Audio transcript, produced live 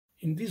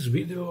In this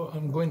video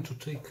I'm going to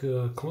take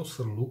a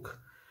closer look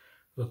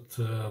at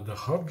the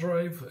hard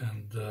drive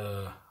and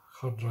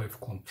hard drive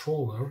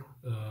controller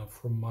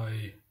from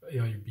my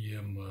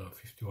IBM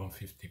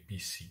 5150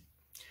 PC.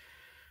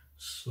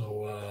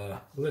 So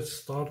let's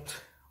start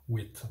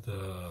with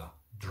the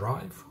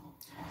drive.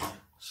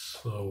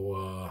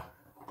 So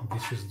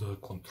this is the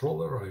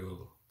controller. I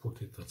will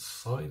put it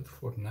aside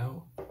for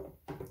now.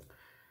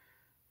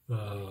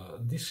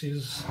 This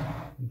is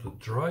the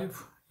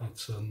drive.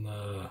 It's an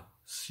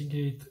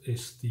Seagate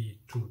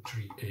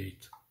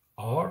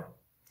ST238R.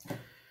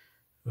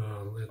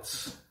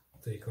 Let's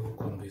take a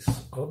look on this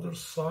other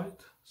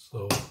side.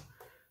 So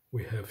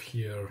we have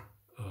here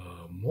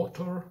a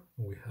motor,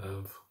 we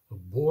have a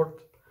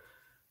board,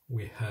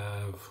 we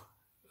have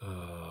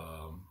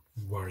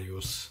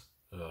various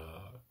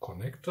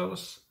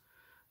connectors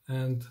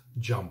and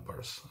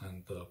jumpers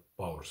and the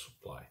power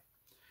supply.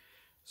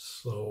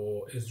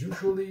 So as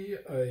usually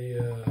I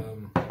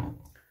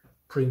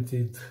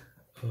printed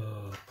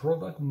a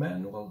product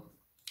manual,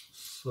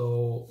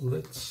 so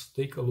let's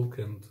take a look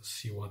and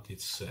see what it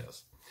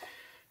says.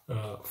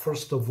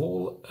 First of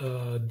all,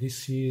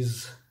 this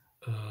is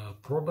a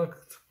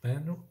product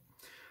manual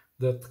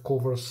that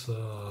covers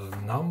a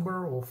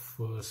number of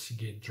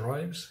Seagate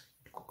drives,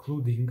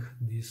 including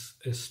this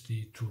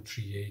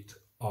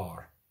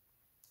ST238R.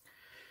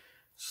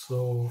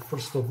 So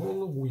first of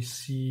all, we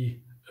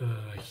see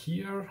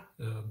here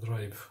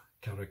drive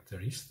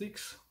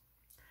characteristics.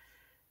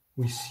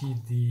 We see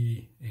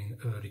the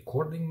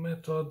recording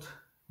method,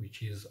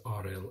 which is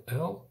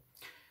RLL.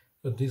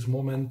 At this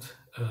moment,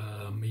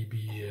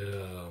 maybe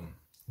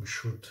we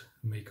should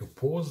make a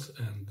pause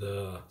and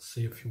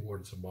say a few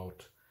words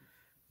about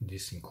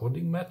this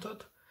encoding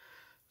method.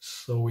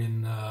 So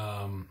in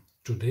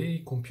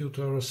today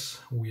computers,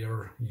 we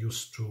are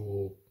used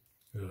to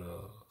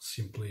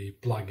simply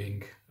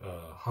plugging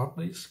a hard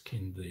disk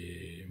in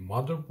the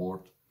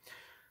motherboard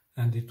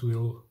and it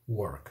will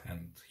work.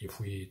 And if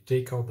we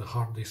take out the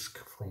hard disk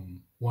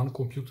from one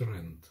computer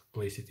and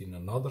place it in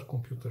another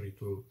computer,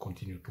 it will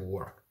continue to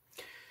work.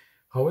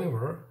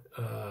 However,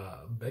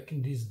 back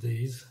in these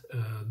days,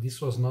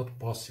 this was not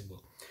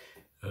possible.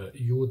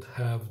 You would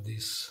have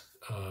this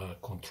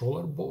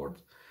controller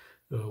board,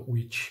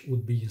 which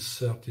would be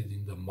inserted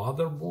in the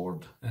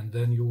motherboard, and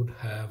then you would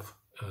have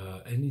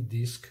any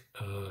disk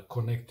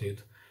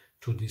connected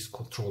to this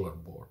controller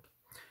board.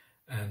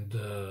 And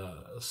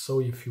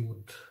so if you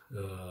would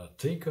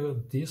take a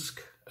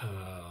disk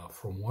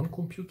from one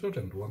computer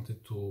and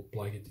wanted to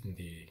plug it in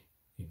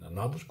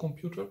another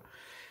computer,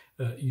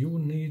 you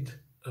need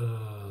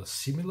a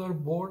similar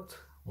board,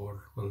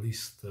 or at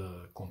least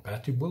a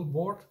compatible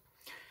board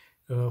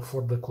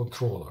for the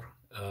controller.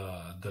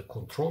 The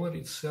controller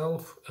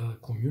itself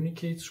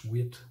communicates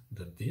with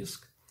the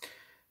disk,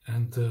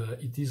 and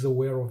it is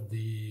aware of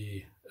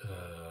the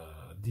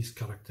disk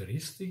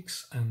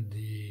characteristics and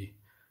the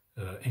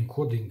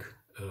encoding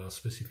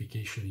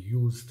specification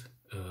used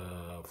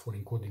for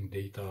encoding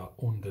data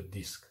on the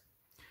disk.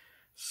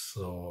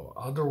 So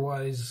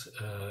otherwise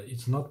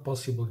it's not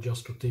possible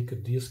just to take a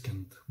disk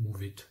and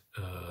move it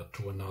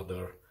to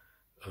another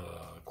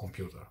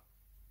computer.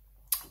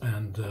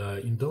 And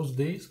in those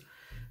days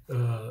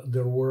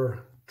there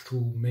were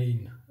two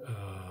main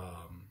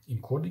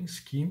encoding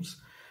schemes,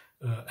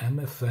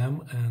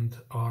 MFM and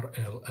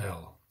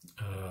RLL.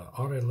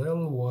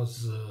 RLL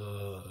was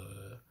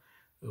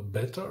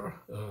better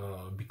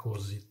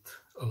because it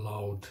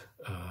allowed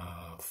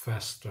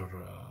faster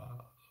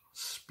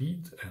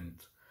speed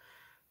and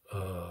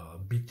a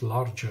bit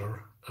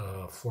larger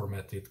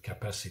formatted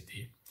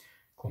capacity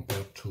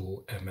compared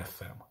to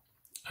MFM.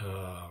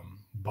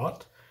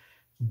 But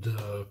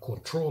the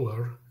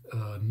controller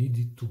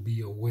needed to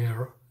be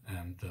aware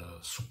and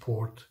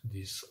support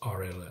this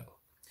RLL.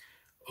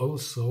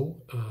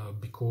 Also,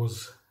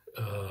 because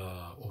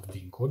of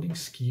the encoding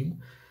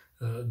scheme,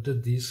 the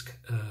disk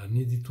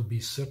needed to be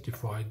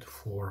certified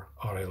for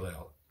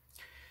RLL.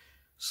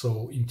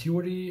 So in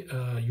theory,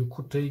 you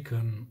could take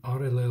an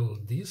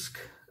RLL disk,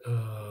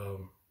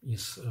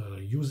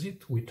 use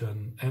it with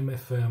an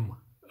MFM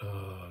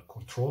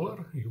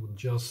controller. You would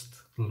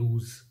just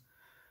lose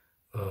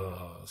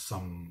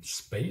some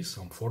space,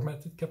 some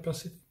formatted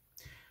capacity.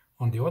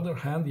 On the other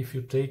hand, if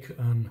you take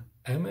an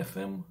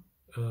MFM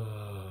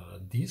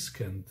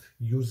disk and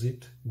use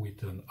it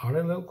with an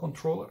RLL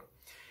controller,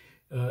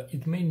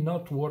 it may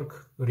not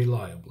work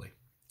reliably.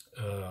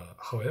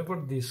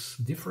 However, this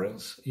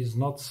difference is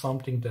not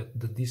something that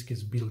the disk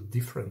is built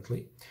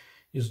differently.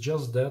 It's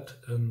just that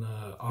an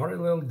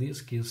RLL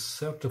disk is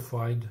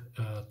certified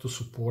to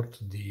support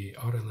the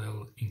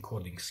RLL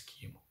encoding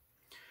scheme.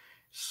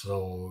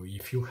 So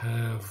if you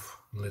have,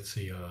 let's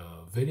say,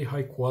 a very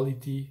high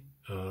quality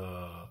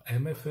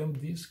MFM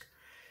disk,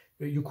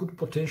 you could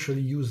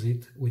potentially use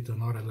it with an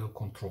RLL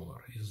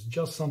controller. It's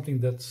just something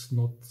that's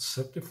not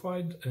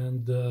certified,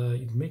 and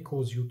it may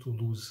cause you to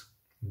lose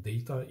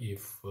data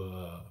if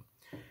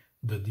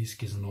the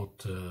disk is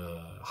not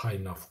high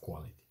enough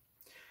quality.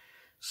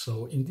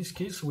 So in this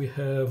case we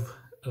have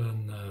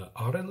an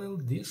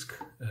RLL disk,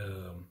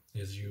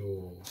 as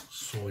you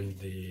saw in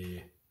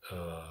the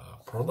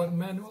product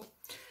manual,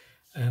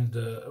 and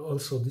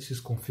also this is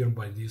confirmed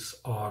by this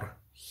R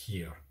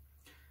here.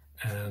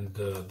 And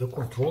the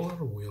controller,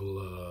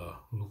 we'll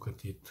look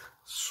at it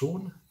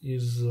soon,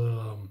 is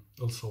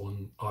also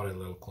an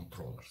RLL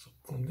controller. So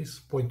from this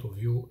point of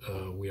view,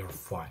 we are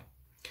fine.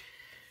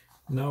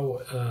 Now,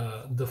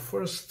 the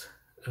first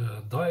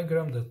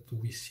diagram that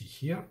we see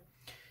here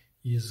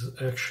is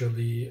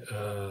actually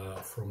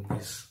from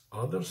this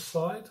other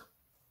side,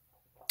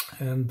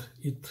 and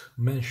it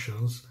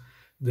mentions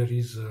there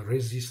is a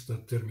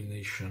resistor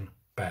termination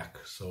pack.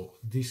 So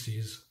this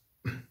is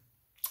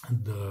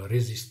the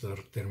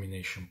resistor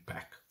termination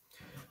pack,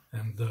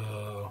 and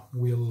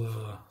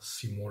we'll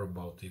see more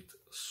about it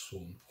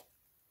soon.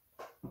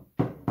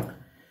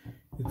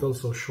 It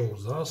also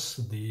shows us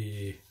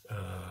the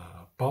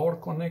power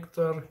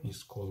connector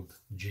is called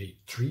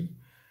J3.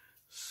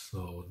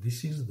 So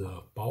this is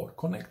the power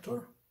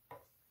connector.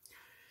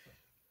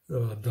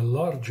 The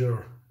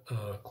larger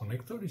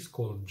connector is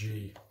called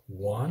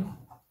J1.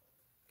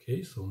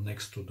 Okay, so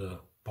next to the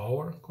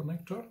power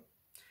connector.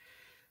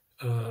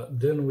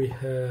 Then we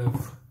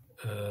have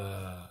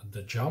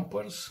the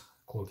jumpers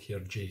called here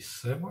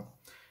J7,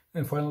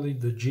 and finally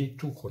the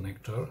J2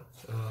 connector,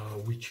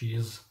 which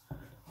is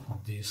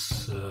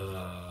this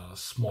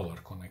smaller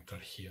connector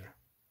here.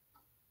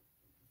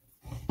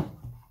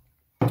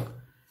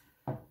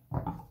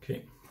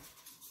 Okay.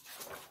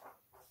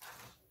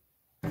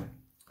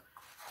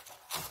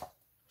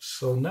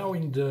 So now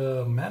in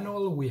the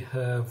manual we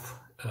have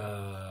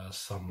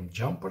some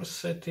jumper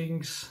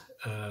settings.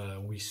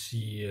 We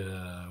see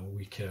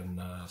we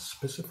can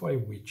specify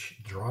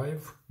which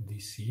drive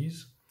this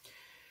is.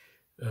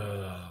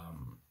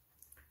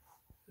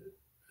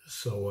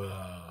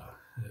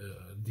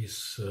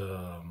 This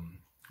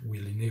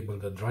will enable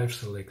the drive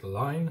select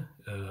line,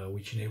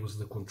 which enables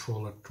the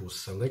controller to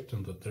select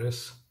and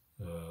address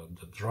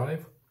the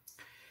drive.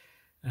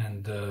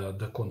 And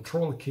the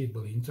control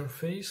cable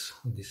interface,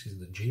 this is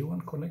the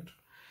J1 connector,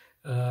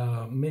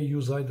 may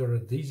use either a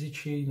daisy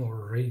chain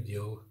or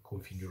radial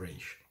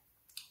configuration.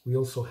 We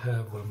also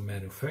have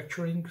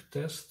manufacturing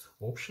test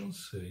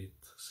options. It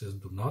says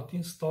do not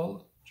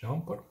install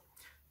jumper.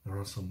 There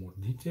are some more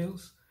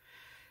details.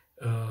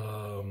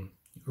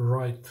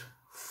 Right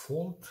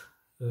fault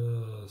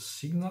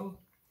signal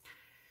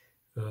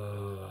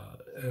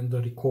and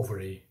the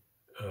recovery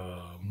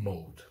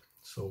mode.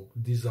 So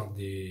these are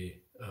the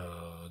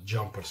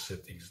jumper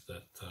settings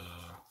that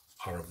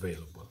are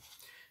available.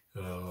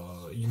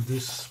 In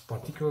this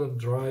particular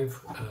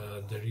drive,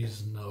 there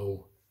is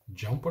no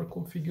jumper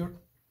configured.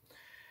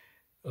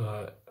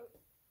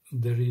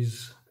 There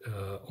is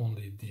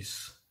only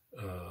this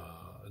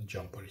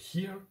jumper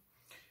here,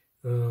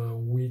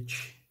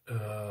 which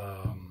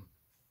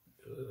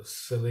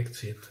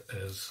selects it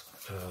as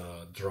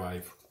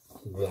drive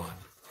 1.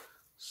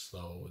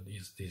 So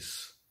is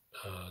this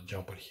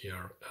jumper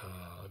here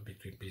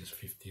between pins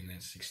 15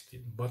 and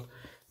 16, but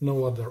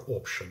no other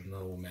option,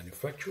 no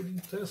manufacturing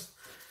test,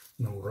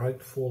 no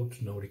right fault,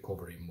 no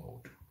recovery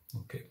mode.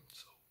 Okay,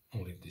 so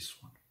only this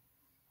one.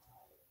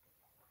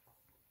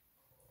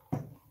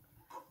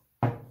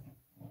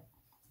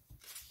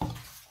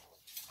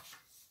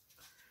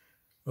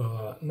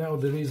 Now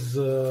there is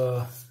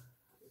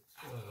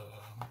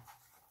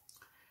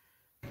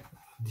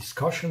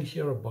discussion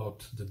here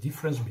about the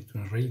difference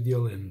between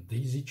radial and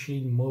daisy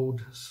chain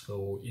mode.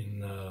 So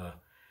in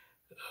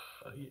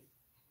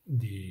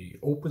the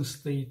open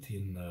state,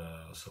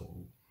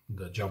 so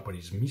the jumper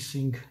is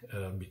missing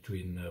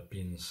between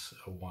pins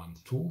 1,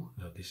 2.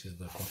 This is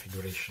the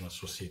configuration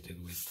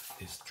associated with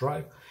this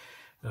drive.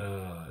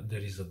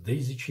 There is a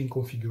daisy chain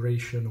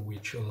configuration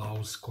which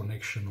allows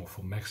connection of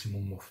a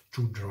maximum of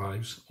 2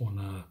 drives on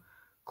a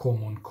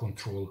common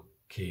control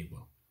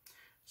cable.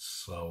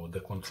 So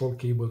the control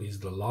cable is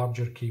the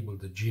larger cable,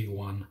 the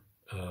J1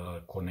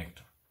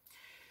 connector.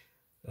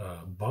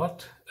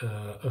 But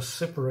a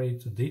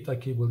separate data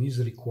cable is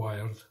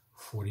required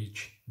for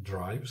each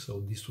drive,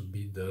 so this would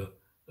be the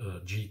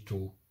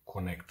J2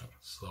 connector.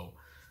 So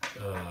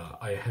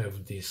I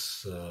have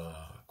this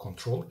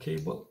control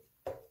cable,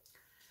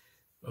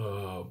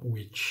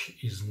 which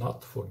is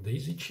not for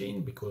daisy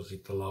chain because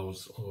it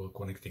allows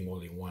connecting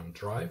only one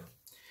drive,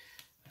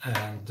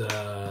 and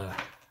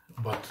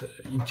but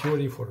in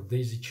theory for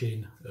daisy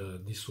chain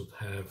this would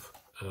have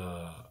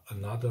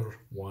another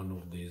one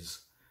of these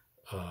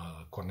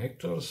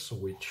connectors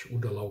which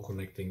would allow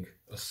connecting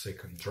a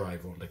second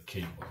drive on the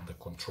cable, the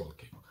control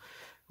cable,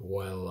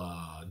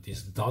 while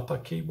this data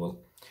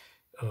cable,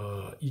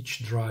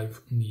 each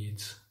drive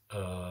needs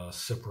a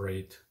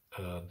separate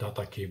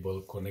data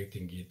cable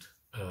connecting it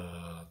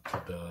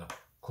to the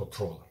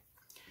controller.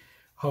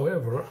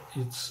 However,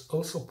 it's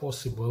also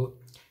possible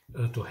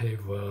to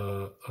have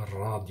a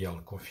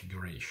radial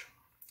configuration.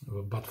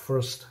 But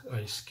first,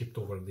 I skipped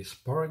over this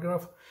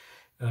paragraph.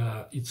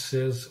 It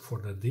says for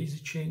the daisy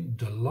chain,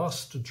 the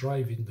last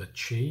drive in the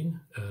chain,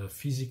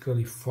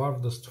 physically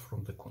farthest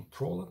from the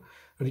controller,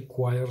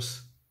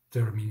 requires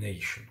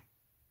termination.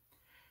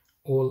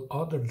 all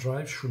other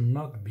drives should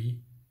not be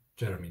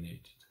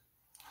terminated.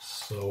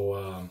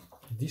 So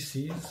this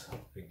is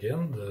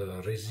again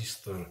the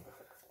resistor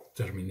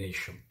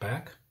termination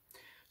pack.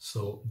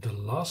 So the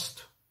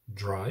last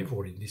drive,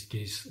 or in this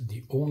case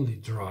the only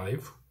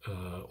drive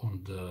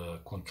on the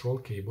control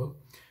cable,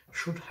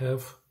 should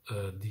have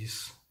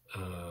this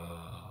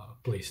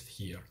placed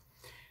here.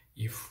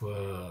 If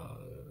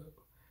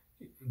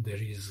there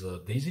is a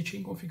daisy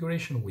chain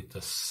configuration with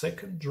a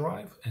second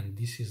drive and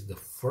this is the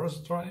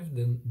first drive,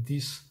 then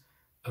this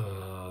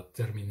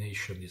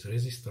termination, this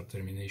resistor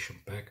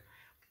termination pack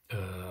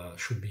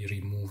should be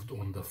removed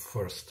on the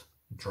first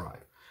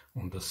drive.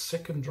 On the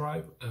second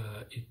drive,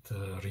 it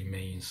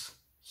remains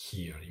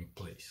here in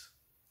place.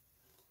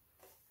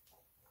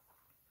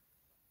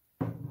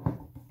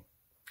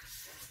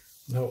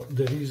 Now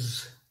there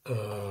is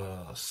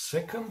a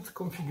second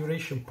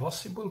configuration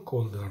possible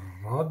called the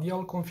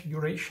radial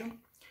configuration.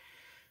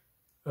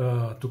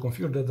 To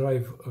configure the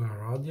drive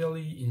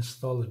radially,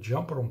 install a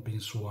jumper on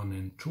pins 1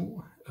 and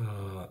 2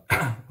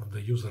 of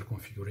the user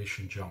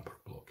configuration jumper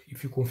block.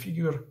 If you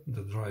configure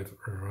the drive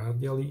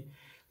radially,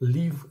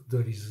 leave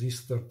the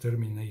resistor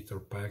terminator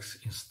packs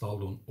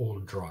installed on all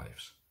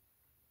drives.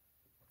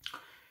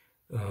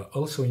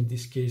 Also in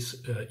this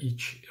case,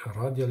 each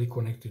radially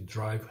connected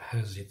drive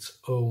has its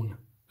own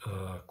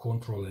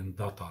control and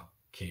data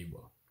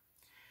cable.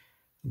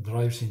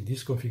 Drives in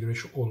this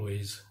configuration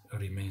always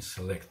remain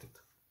selected.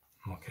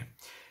 Okay,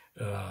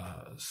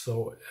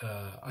 so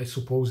I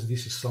suppose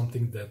this is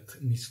something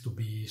that needs to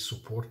be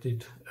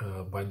supported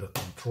by the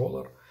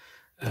controller,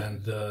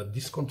 and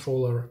this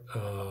controller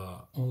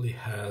only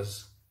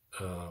has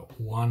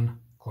one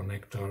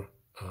connector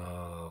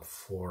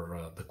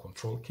for the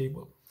control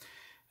cable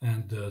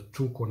and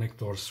two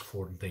connectors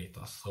for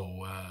data. So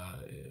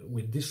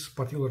with this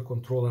particular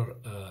controller,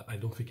 I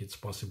don't think it's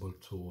possible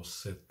to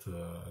set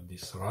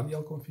this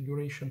radial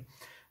configuration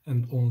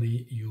and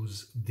only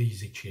use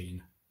daisy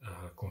chain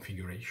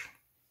configuration.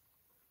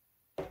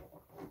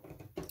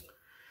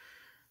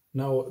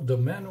 Now the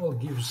manual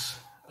gives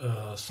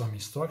some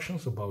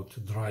instructions about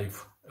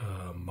drive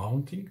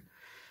mounting.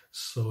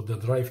 So the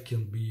drive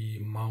can be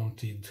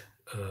mounted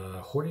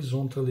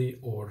horizontally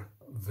or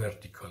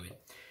vertically.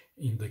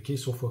 In the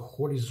case of a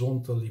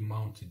horizontally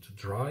mounted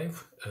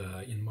drive,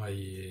 in my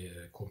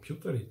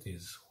computer it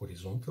is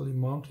horizontally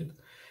mounted.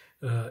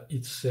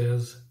 It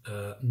says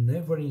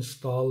never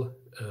install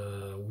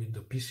with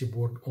the PC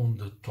board on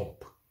the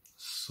top.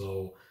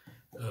 So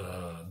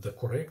the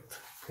correct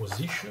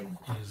position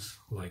is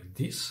like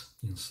this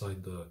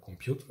inside the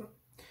computer,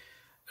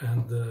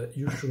 and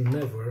you should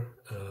never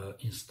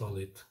install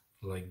it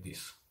like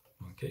this.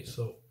 Okay,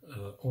 so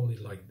only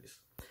like this.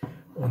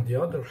 On the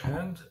other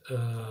hand,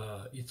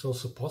 it's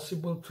also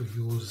possible to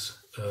use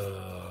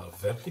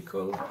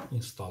vertical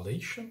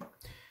installation.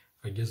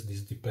 I guess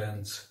this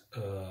depends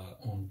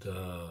on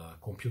the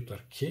computer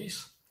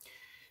case.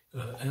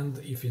 And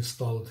if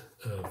installed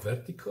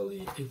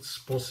vertically, it's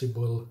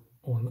possible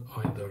on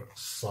either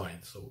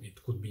side. So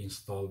it could be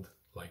installed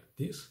like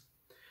this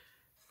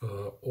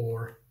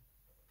or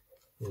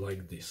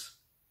like this.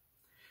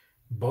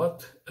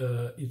 But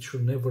it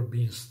should never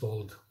be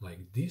installed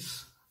like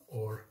this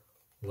or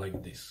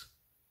like this.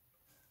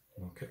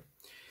 Okay.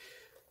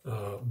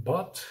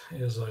 But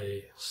as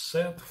I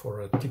said,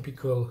 for a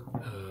typical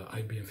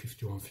IBM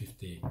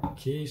 5150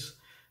 case,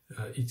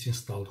 it's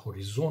installed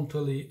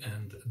horizontally,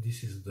 and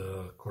this is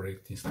the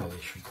correct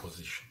installation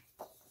position.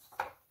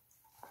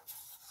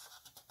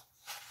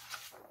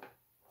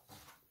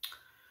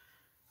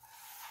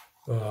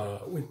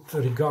 With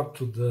regard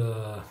to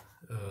the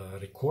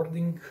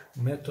recording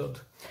method,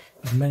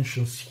 it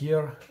mentions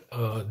here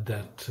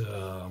that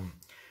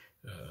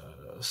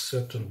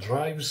certain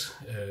drives,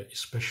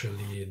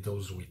 especially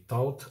those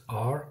without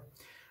R,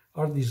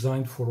 are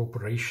designed for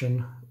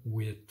operation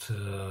with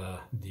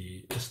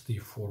the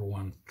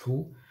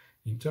ST412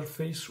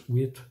 interface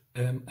with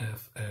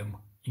MFM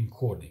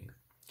encoding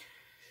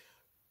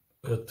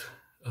at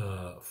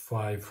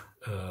 5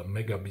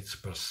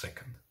 megabits per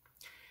second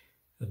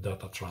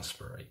data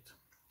transfer rate.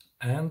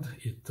 And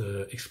it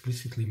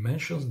explicitly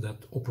mentions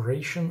that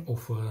operation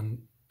of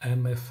an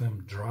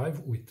MFM drive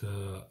with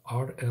a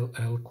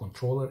RLL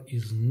controller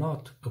is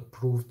not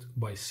approved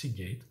by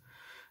Seagate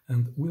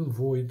and will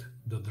void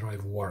the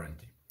drive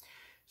warranty.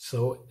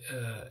 So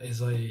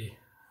as I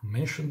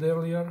mentioned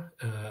earlier,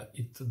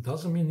 it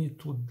doesn't mean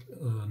it would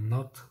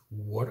not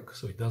work.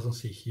 So it doesn't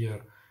say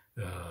here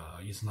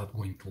it's not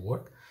going to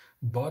work,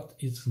 but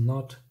it's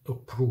not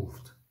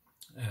approved.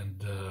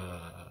 And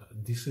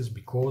this is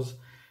because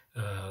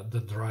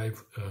the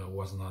drive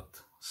was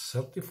not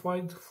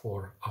certified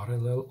for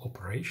RLL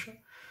operation,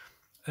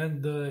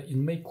 and it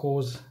may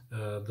cause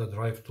the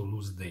drive to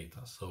lose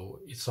data. So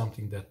it's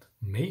something that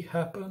may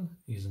happen,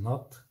 is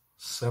not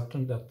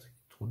certain that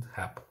it would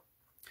happen.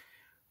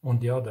 On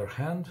the other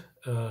hand,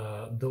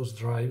 those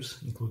drives,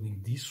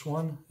 including this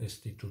one,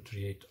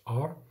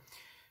 ST238R,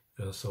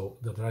 so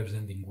the drives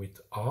ending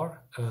with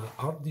R,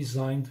 are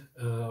designed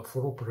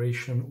for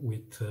operation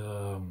with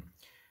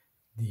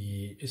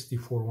the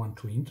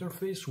ST412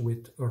 interface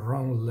with a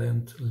run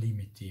length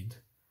limited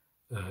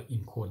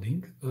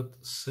encoding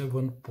at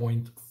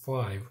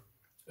 7.5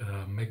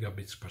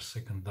 megabits per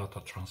second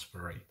data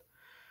transfer rate.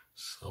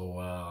 So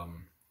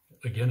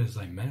again, as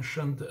I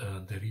mentioned,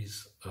 there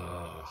is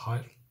a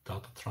higher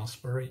data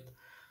transfer rate,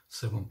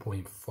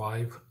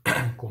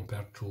 7.5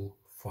 compared to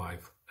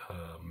 5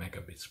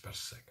 megabits per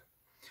second.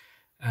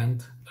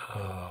 And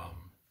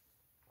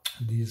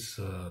this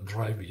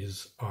drive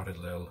is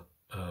RLL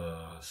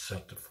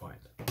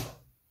certified.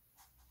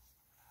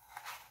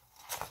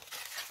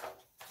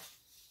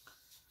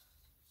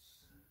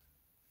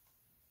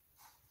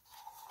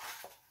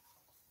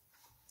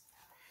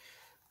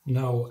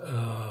 Now,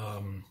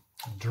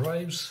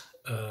 drives,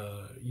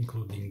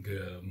 including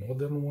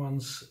modern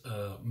ones,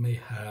 may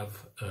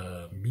have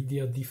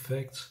media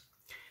defects,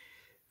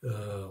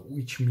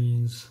 which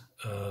means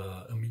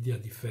a media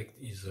defect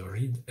is a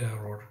read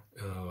error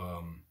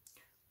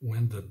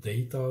when the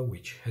data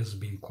which has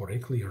been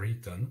correctly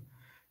written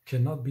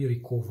cannot be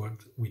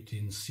recovered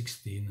within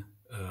 16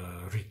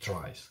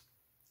 retries.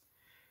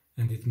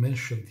 And it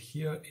mentions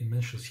here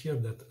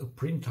that a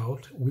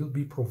printout will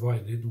be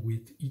provided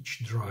with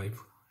each drive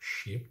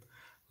shipped,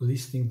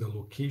 listing the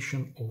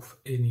location of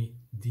any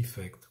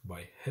defect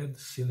by head,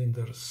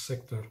 cylinder,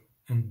 sector,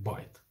 and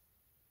byte.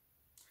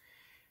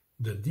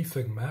 The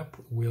defect map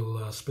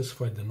will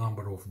specify the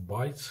number of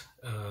bytes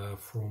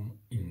from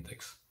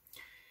index.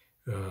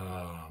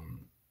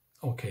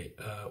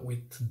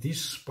 With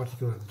this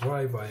particular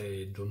drive,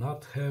 I do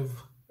not have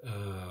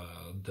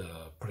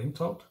the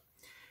printout.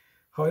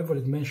 However,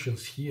 it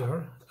mentions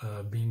here,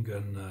 being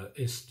an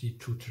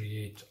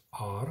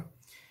ST238R,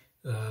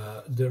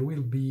 there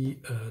will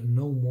be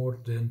no more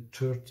than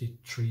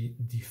 33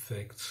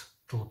 defects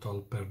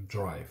total per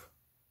drive.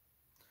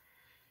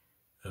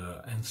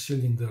 And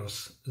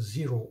cylinders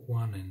 0,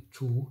 1, and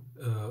 2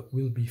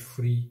 will be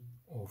free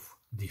of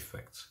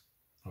defects.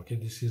 Okay,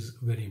 this is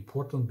very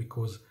important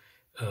because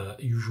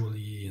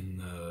usually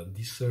in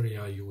this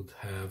area you would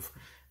have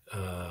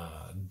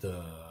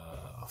the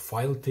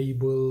file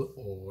table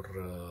or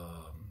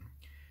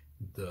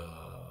the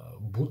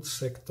boot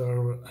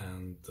sector,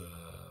 and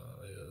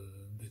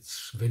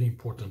it's very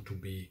important to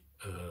be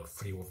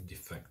free of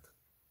defect.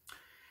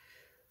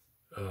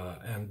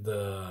 And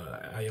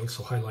I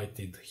also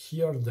highlighted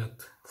here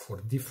that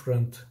for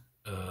different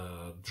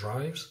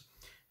drives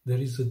there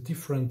is a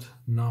different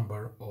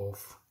number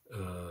of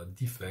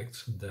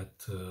defects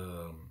that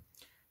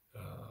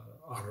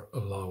are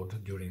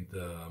allowed during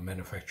the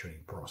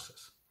manufacturing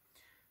process.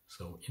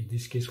 So in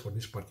this case, for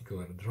this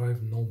particular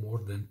drive, no more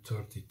than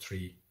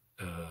 33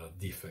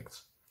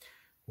 defects,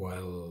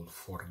 while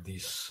for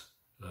this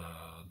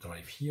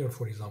drive here,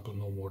 for example,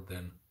 no more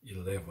than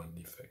 11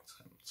 defects,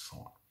 and so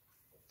on.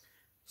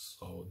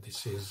 So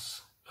this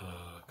is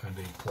kind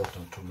of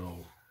important to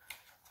know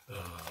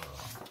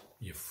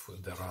if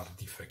there are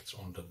defects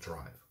on the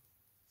drive.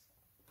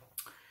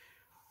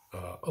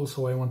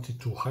 Also, I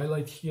wanted to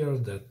highlight here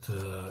that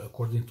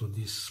according to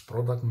this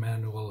product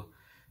manual,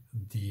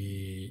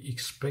 the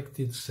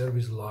expected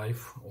service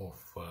life of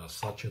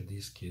such a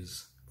disk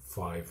is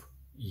 5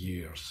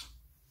 years.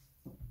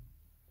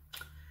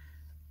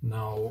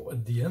 Now,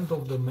 at the end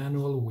of the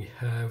manual, we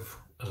have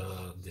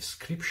a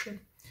description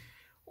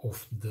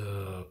of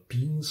the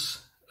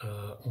pins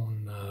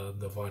on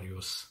the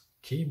various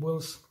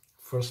cables.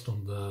 First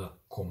on the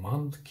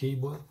command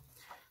cable.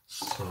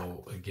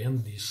 So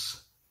again,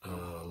 this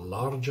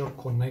larger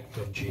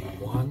connector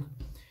J1,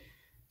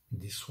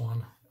 this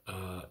one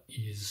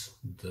is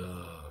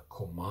the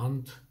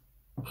command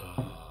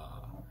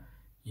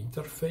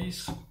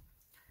interface,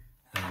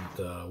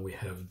 and we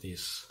have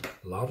this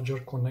larger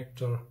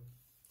connector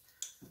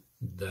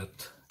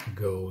that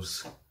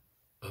goes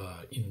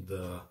in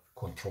the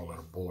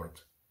controller board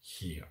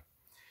here.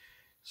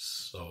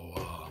 So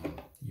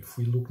if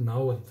we look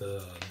now at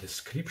the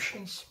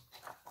descriptions,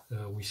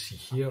 we see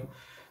here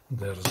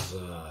there's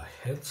a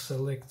head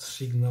select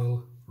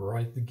signal,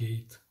 write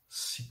gate,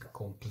 seek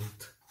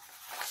complete,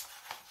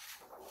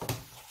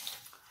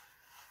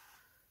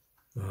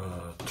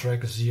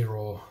 track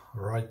 0,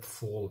 write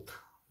fault,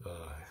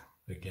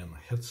 again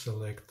head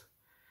select,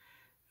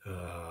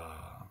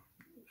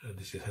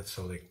 this is head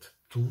select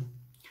 2,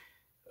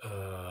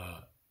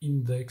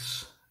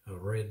 index,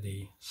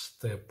 ready,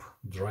 step,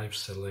 drive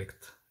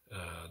select,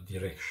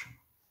 direction.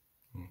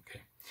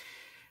 Okay.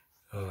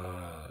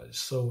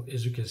 So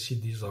as you can see,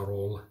 these are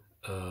all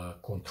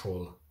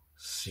control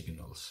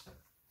signals.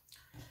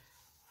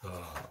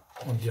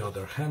 On the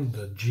other hand,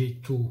 the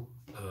J2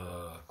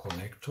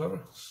 connector,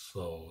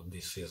 so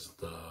this is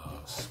the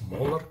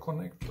smaller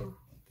connector,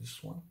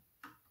 this one,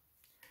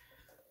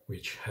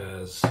 which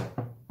has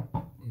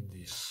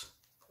this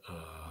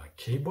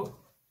cable,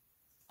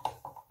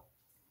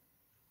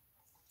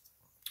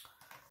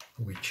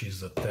 which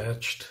is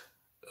attached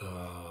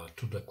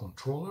to the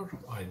controller,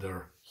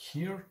 either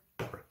here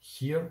or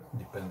here,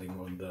 depending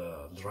on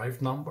the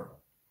drive number.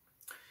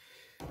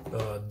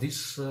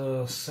 This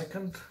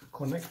second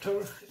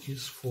connector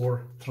is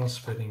for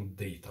transferring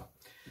data.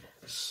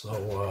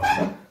 So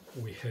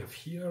we have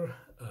here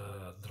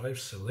drive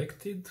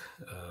selected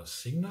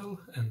signal,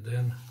 and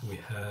then we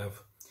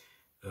have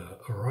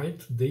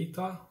write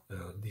data.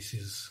 This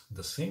is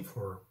the same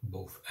for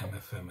both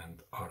MFM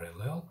and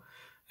RLL,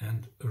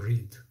 and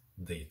read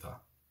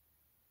data.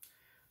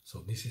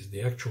 So this is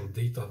the actual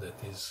data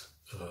that is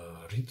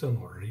written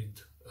or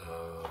read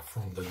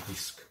from the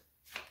disk.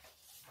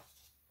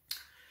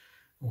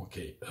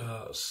 Okay,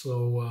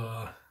 so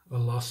a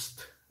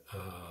last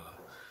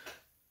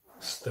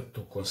step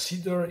to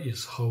consider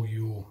is how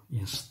you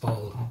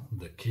install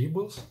the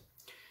cables.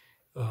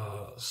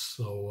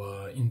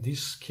 In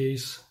this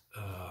case,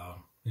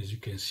 as you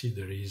can see,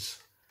 there is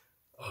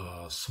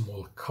a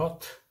small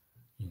cut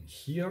in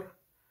here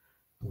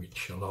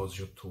which allows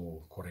you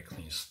to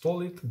correctly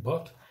install it,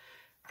 but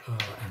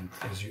and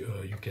as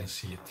you can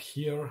see it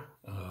here,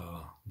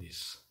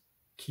 this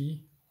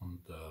key on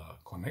the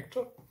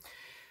connector,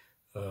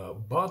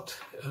 but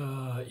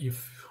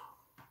if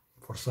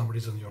for some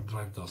reason your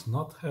drive does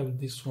not have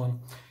this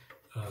one,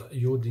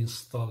 you would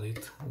install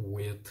it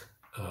with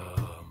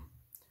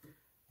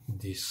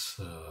this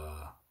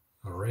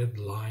red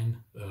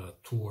line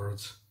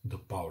towards the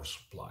power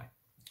supply,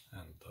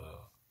 and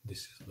this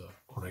is the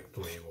correct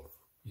way of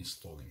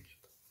installing it.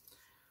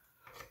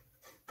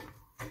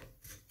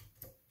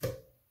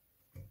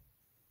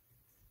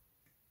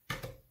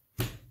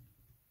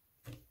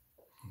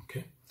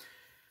 Okay,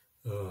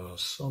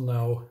 so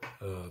now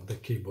the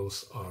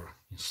cables are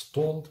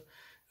installed.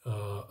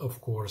 Of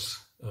course,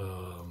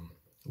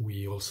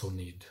 we also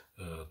need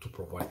to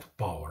provide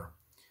power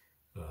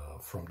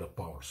from the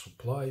power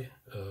supply.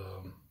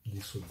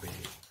 This would be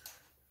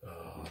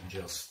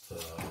just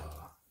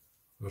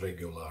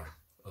regular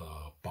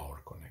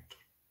power connector.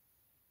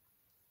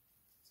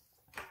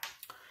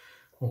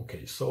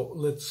 Okay, so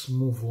let's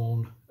move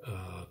on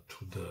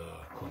to the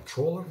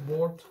controller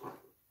board.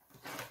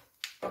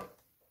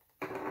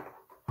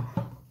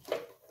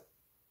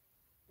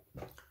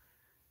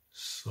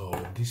 So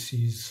this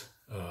is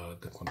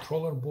the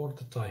controller board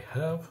that I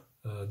have.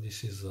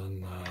 This is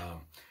an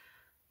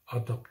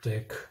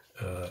Adaptec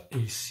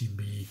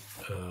ACB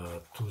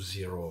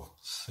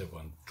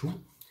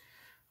 2072.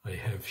 I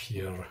have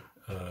here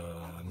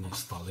an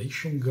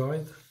installation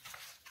guide.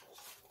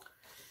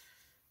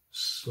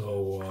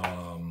 So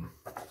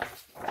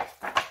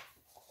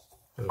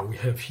we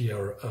have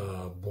here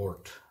a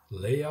board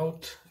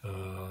layout.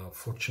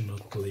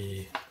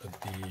 Fortunately,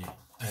 at the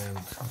end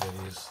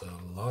there is a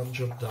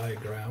larger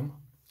diagram.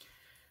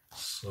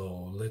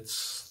 So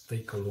let's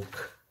take a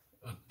look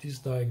at this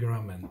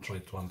diagram and try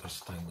to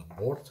understand the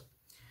board.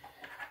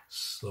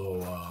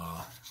 So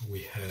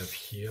we have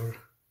here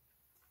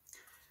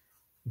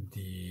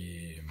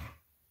the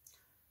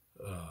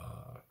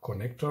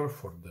connector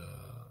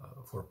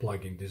for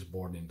plugging this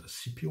board in the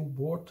CPU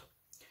board.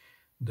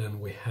 Then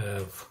we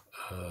have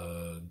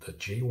the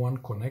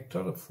J1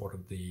 connector for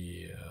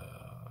the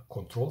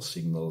control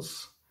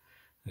signals,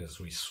 as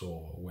we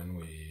saw when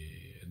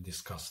we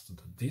discussed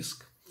the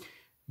disk.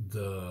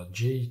 The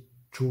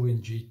J2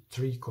 and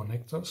J3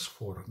 connectors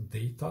for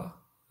data,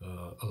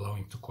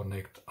 allowing to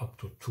connect up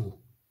to 2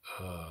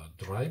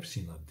 drives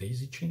in a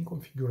daisy chain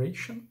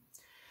configuration.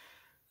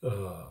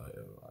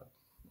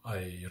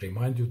 I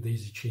remind you,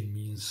 daisy chain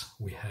means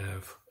we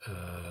have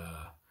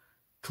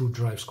 2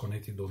 drives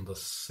connected on the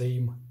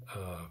same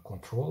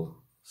control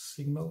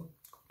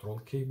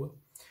cable,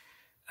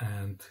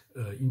 and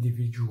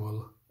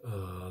individual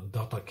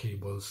data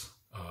cables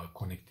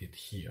connected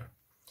here.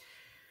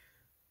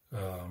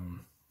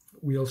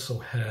 We also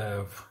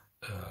have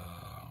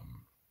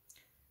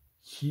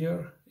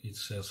here, it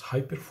says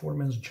high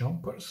performance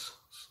jumpers,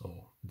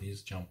 so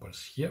these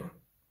jumpers here.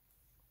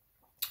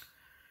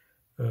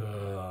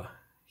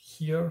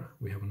 Here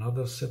we have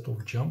another set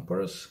of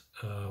jumpers,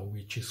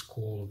 which is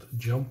called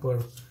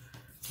jumper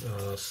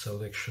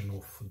selection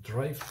of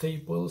drive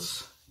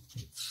tables.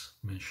 It's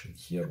mentioned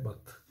here, but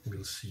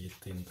we'll see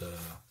it in the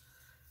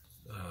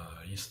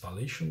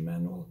installation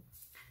manual.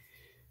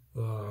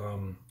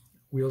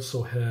 We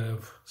also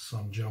have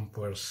some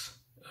jumpers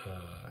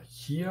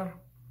here,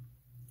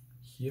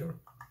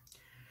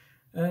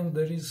 and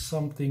there is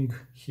something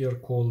here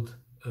called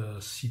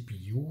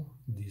CPU,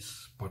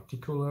 this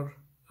particular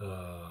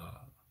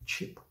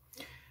chip,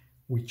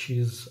 which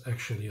is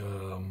actually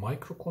a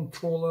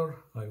microcontroller.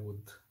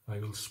 I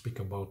will speak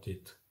about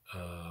it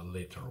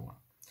later on.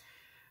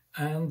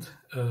 And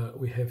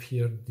we have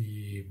here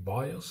the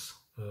BIOS.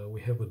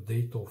 We have a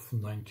date of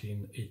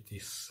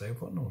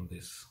 1987 on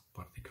this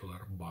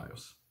particular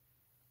BIOS.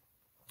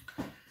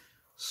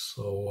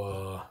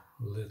 So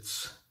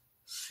let's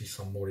see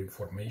some more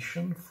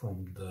information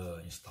from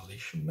the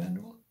installation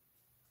manual.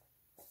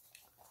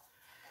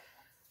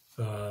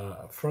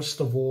 First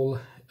of all,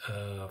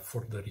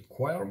 for the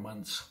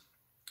requirements,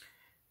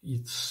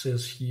 it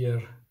says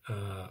here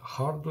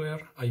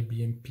hardware,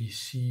 IBM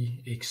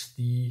PC,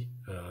 XT,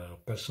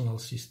 Personal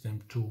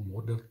System 2,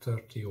 Model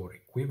 30 or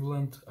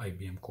equivalent,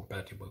 IBM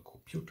compatible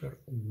computer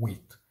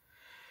with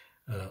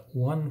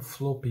 1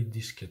 floppy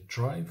diskette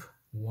drive,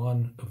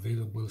 one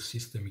available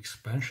system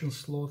expansion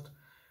slot,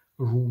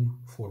 room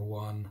for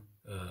one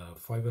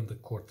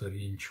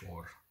 5¼ inch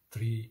or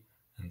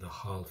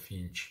 3½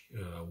 inch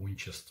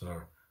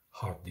Winchester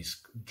hard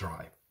disk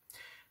drive.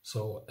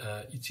 So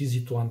it's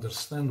easy to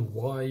understand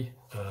why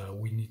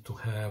we need to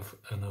have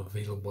an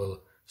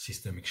available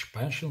system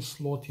expansion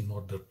slot in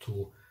order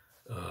to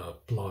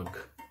plug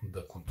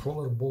the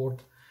controller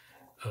board.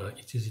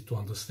 It's easy to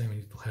understand we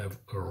need to have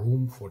a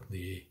room for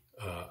the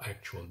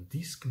actual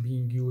disk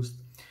being used.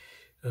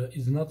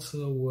 It's not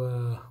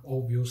so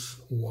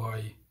obvious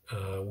why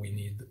we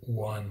need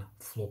one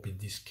floppy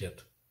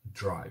diskette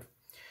drive.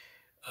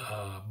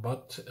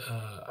 But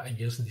I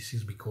guess this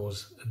is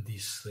because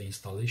this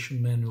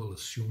installation manual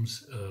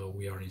assumes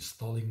we are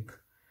installing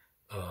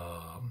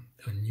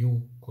a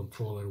new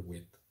controller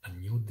with a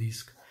new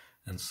disk,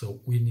 and so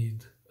we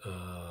need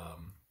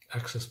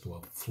access to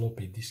a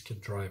floppy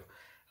diskette drive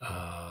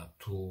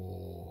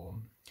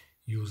to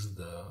use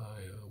the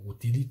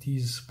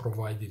utilities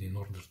provided in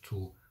order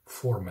to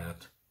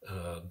format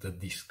the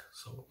disk.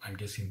 So I'm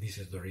guessing this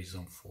is the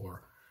reason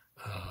for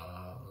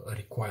a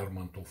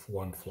requirement of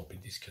one floppy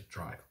diskette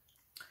drive.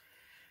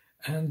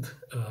 And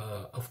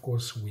of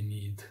course we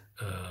need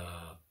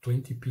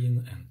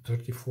 20-pin and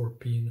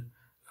 34-pin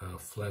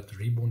flat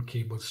ribbon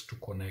cables to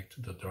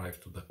connect the drive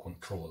to the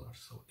controller.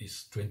 So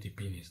this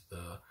 20-pin is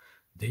the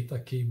data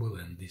cable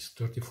and this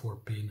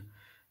 34-pin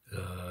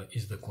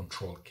is the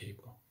control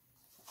cable.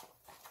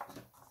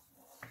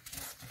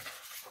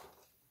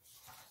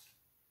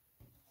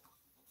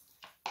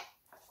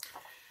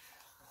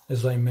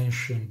 As I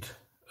mentioned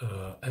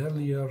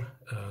earlier,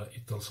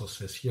 it also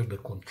says here the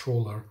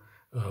controller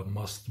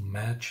must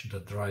match the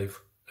drive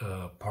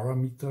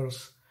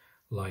parameters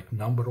like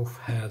number of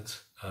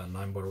heads,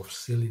 number of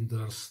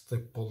cylinders,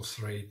 step pulse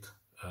rate,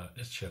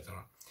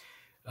 etc.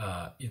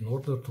 In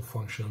order to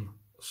function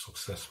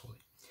successfully.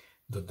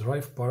 The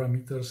drive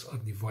parameters are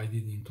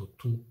divided into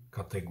two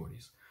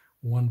categories.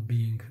 One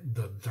being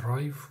the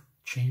drive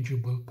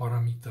changeable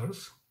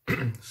parameters,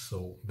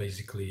 so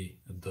basically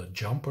the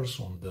jumpers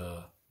on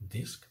the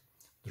disk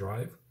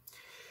drive,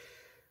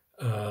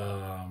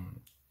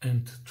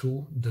 and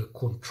two, the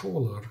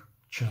controller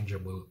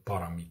changeable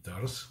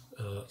parameters.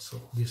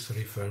 So this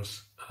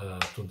refers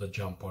to the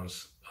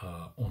jumpers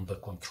on the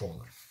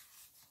controller.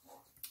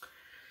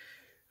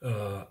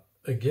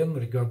 Again,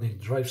 regarding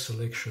drive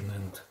selection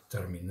and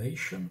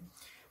termination,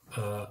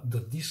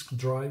 the disk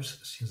drives,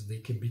 since they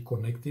can be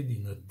connected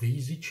in a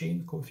daisy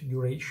chain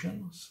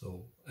configuration,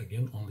 so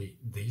again only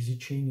daisy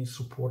chain is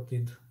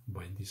supported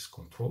by this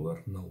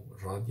controller, no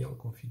radial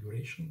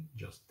configuration,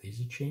 just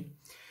daisy chain.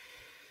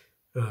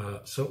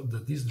 So the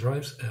disk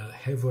drives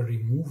have a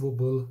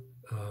removable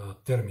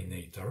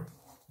terminator.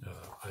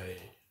 I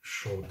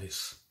showed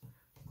this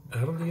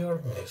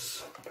earlier,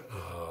 this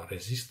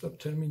resistor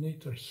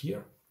terminator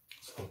here.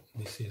 So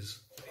this is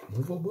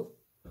removable.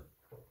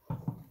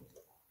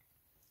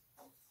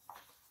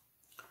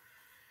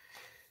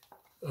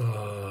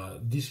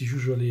 This is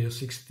usually a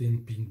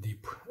 16-pin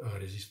deep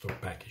resistor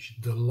package.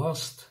 The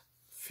last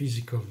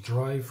physical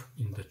drive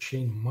in the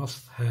chain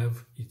must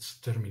have its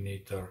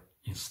terminator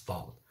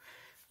installed.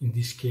 In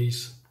this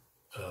case,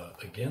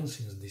 again,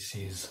 since this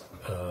is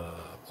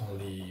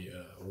only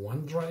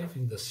one drive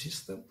in the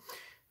system,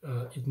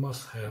 it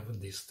must have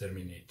this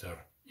terminator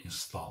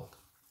installed.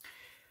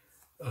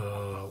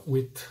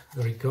 With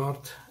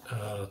regard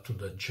to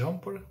the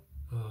jumper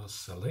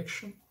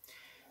selection,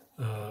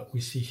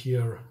 we see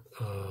here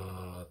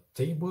a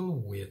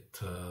table with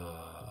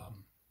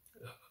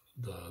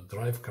the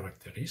drive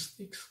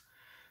characteristics.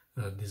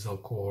 These are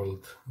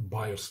called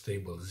BIOS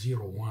table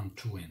 0, 1,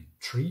 2, and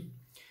 3.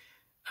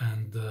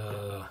 And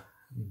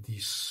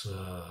this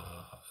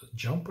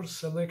jumper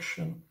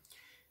selection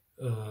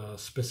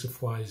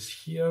specifies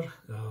here,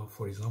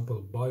 for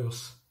example,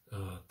 BIOS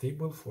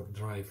table for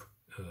drive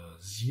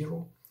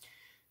 0.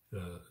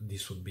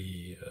 This would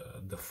be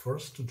the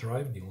first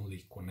drive, the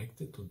only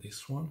connected to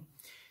this one.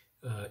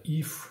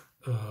 If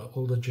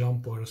all the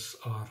jumpers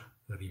are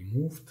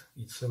removed,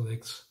 it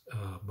selects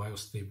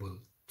BIOS table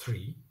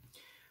 3,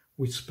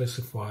 which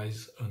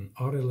specifies an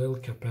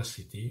RLL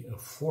capacity, a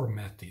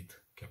formatted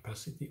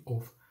capacity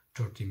of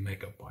 30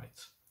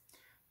 megabytes,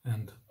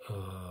 and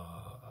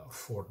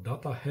for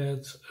data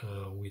heads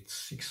with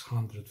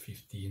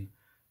 615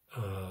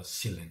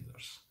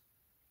 cylinders.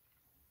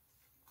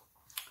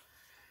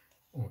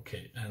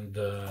 Okay, and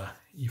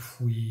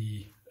if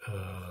we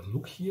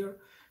look here,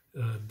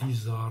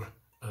 these are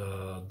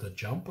the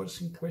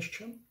jumpers in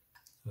question.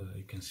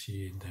 You can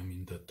see them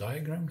in the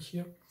diagram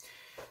here.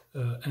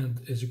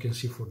 And as you can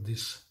see, for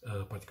this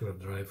particular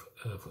drive,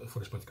 for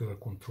this particular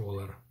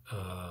controller,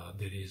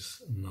 there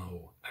is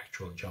no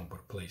actual jumper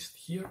placed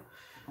here.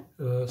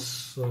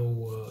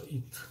 So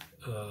it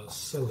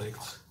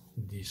selects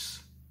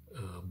this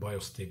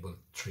BIOS table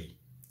 3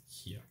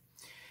 here.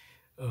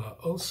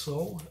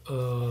 Also,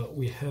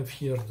 we have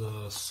here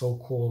the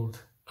so-called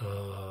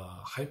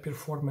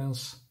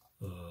high-performance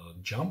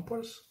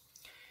jumpers.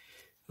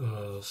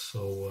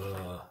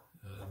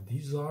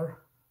 These are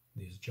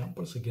these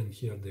jumpers. Again,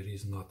 here there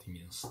is nothing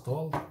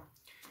installed.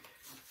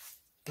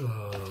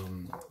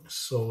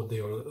 So they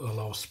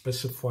allow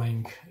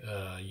specifying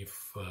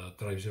if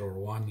drive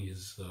 01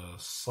 is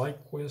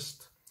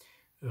SideQuest.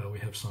 We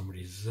have some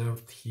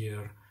reserved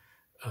here.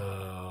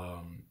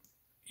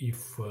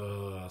 If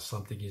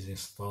something is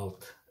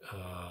installed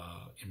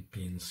in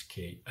pins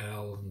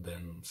KL,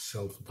 then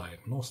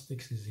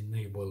self-diagnostics is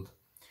enabled.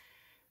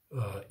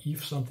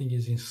 If something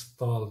is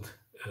installed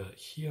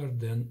here,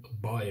 then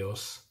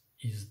BIOS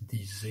is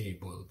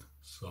disabled.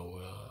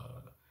 So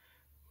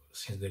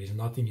since there is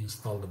nothing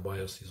installed, the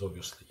BIOS is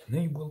obviously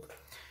enabled,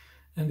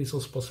 and it's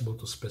also possible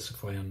to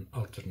specify an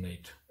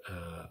alternate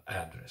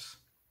address.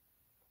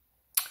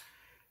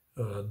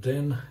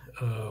 Then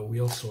we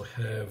also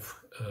have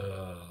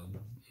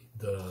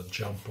the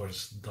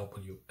jumpers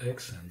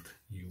WX and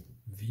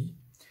UV.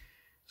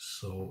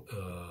 So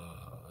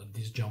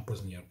these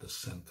jumpers near the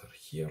center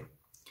here,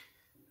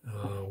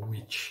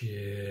 which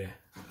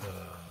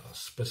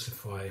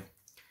specify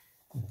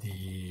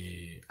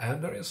the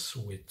address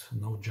with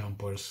no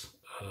jumpers.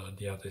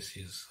 The address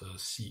is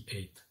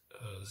C800.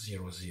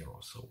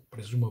 So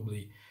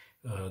presumably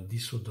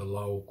this would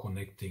allow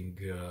connecting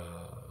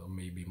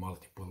maybe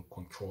multiple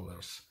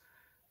controllers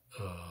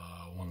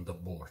on the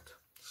board.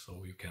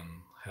 So you can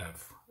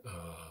have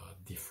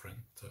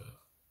different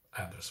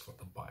address for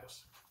the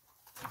BIOS.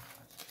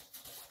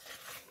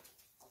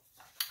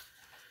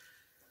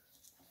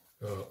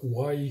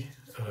 Why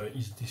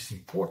is this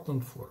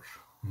important? For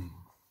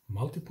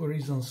multiple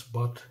reasons,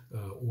 but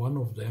one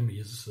of them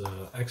is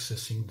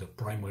accessing the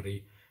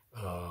primary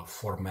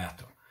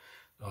formatter.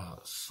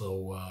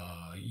 So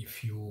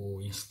if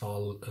you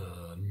install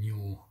a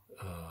new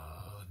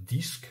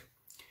disk,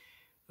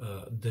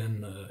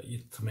 then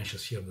it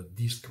mentions here the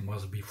disk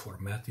must be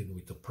formatted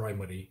with the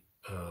primary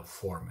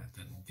format,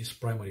 and this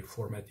primary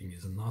formatting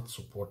is not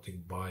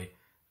supported by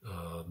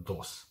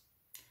DOS.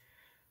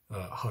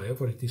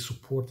 However, it is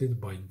supported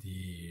by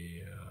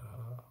the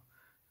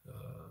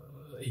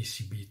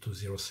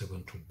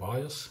ACB2072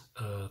 BIOS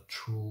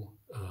through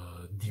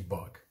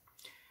debug.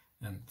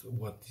 And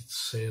what it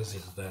says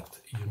is that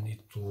you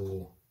need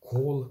to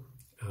call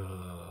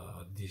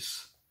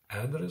this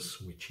address,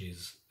 which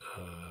is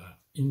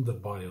in the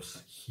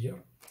BIOS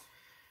here.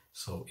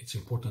 So it's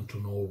important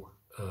to know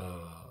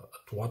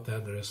at what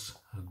address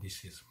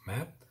this is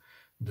mapped.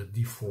 The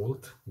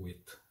default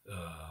with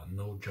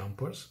no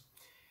jumpers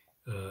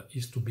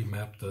is to be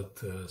mapped at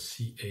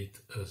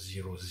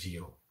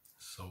C800.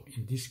 So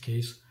in this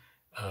case,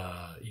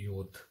 you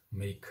would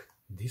make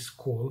this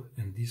call,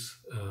 and this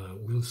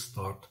will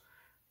start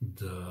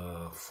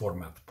the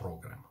format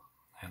program.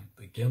 And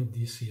again,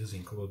 this is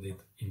included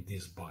in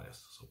this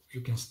BIOS. So you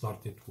can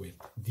start it with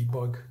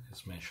debug,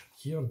 as mentioned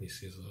here.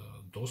 This is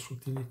a DOS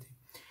utility,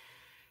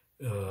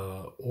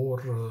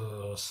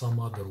 or some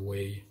other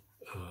way,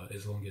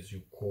 as long as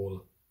you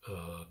call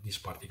this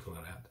particular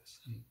address.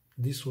 And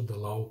this would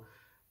allow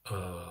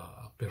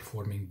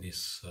performing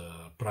this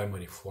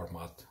primary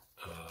format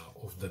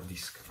of the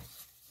disk.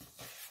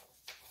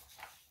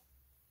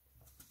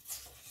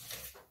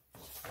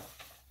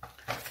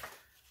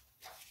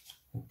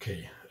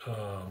 Okay,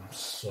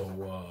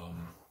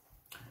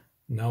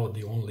 now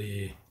the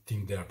only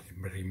thing that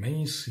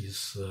remains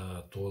is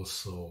to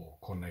also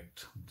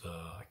connect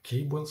the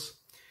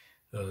cables.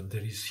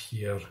 There is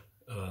here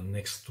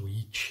next to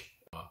each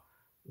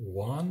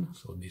one,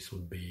 so this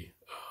would be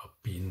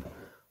pin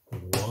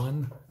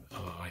 1.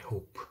 I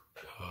hope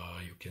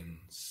you can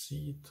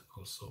see it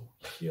also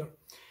here.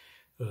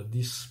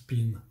 This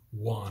pin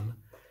 1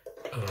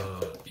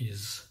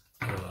 is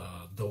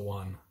the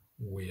one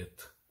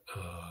with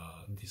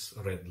this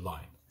red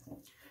line.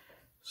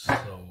 So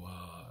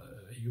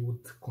you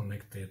would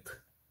connect it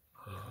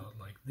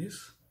like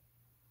this.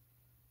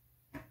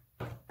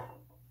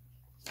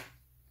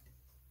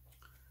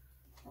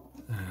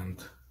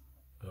 And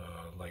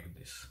like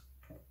this.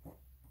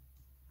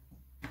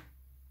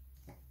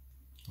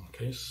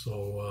 Okay,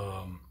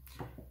 so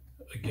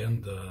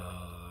again,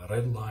 the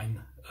red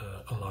line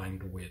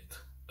aligned with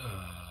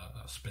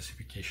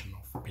specification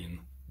of pin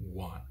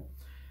 1.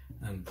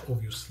 And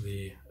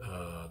obviously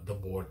the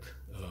board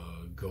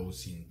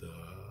goes in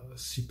the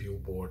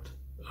CPU board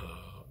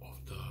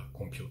of the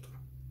computer.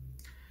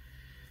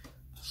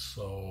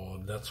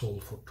 So that's all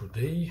for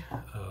today.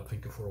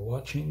 Thank you for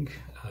watching,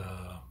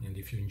 and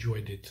if you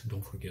enjoyed it,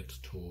 don't forget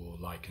to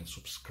like and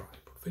subscribe.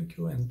 Thank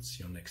you, and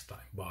see you next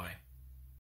time. Bye.